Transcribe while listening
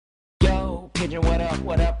pigeon,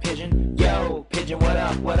 what up, pigeon? Yo, pigeon, what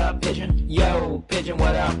up, pigeon? Yo, pigeon,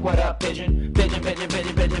 what up, pigeon? Pigeon, pigeon,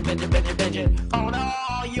 pigeon, pigeon, pigeon, pigeon, pigeon. Oh no,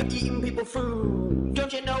 you're eating people food.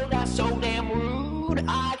 Don't you know that's so damn rude?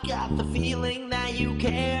 I got the feeling that you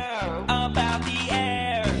care about the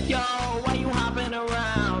air. Yo, why you hopping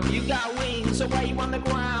around? You got wings, so why you on the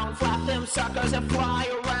ground? Flap them suckers and fly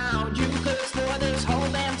around. You could explore this whole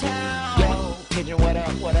damn town. Yo, pigeon, what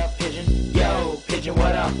up, pigeon? Yo, pigeon,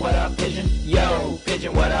 what up, pigeon? Yo,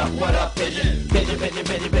 pigeon, what up, pigeon? Pigeon, pigeon,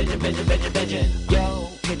 pigeon, pigeon, pigeon, pigeon, pigeon. Yo,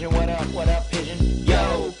 pigeon, what up, pigeon?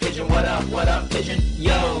 Yo, pigeon, what up, pigeon?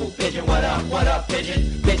 Yo, pigeon, what up,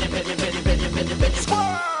 pigeon? Pigeon, pigeon, pigeon, pigeon, pigeon, pigeon.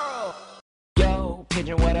 Squirrel! Yo,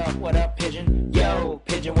 pigeon, what up, pigeon? Yo,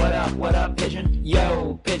 pigeon, what up, pigeon?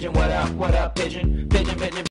 Yo, pigeon, what up, pigeon? Pigeon, pigeon.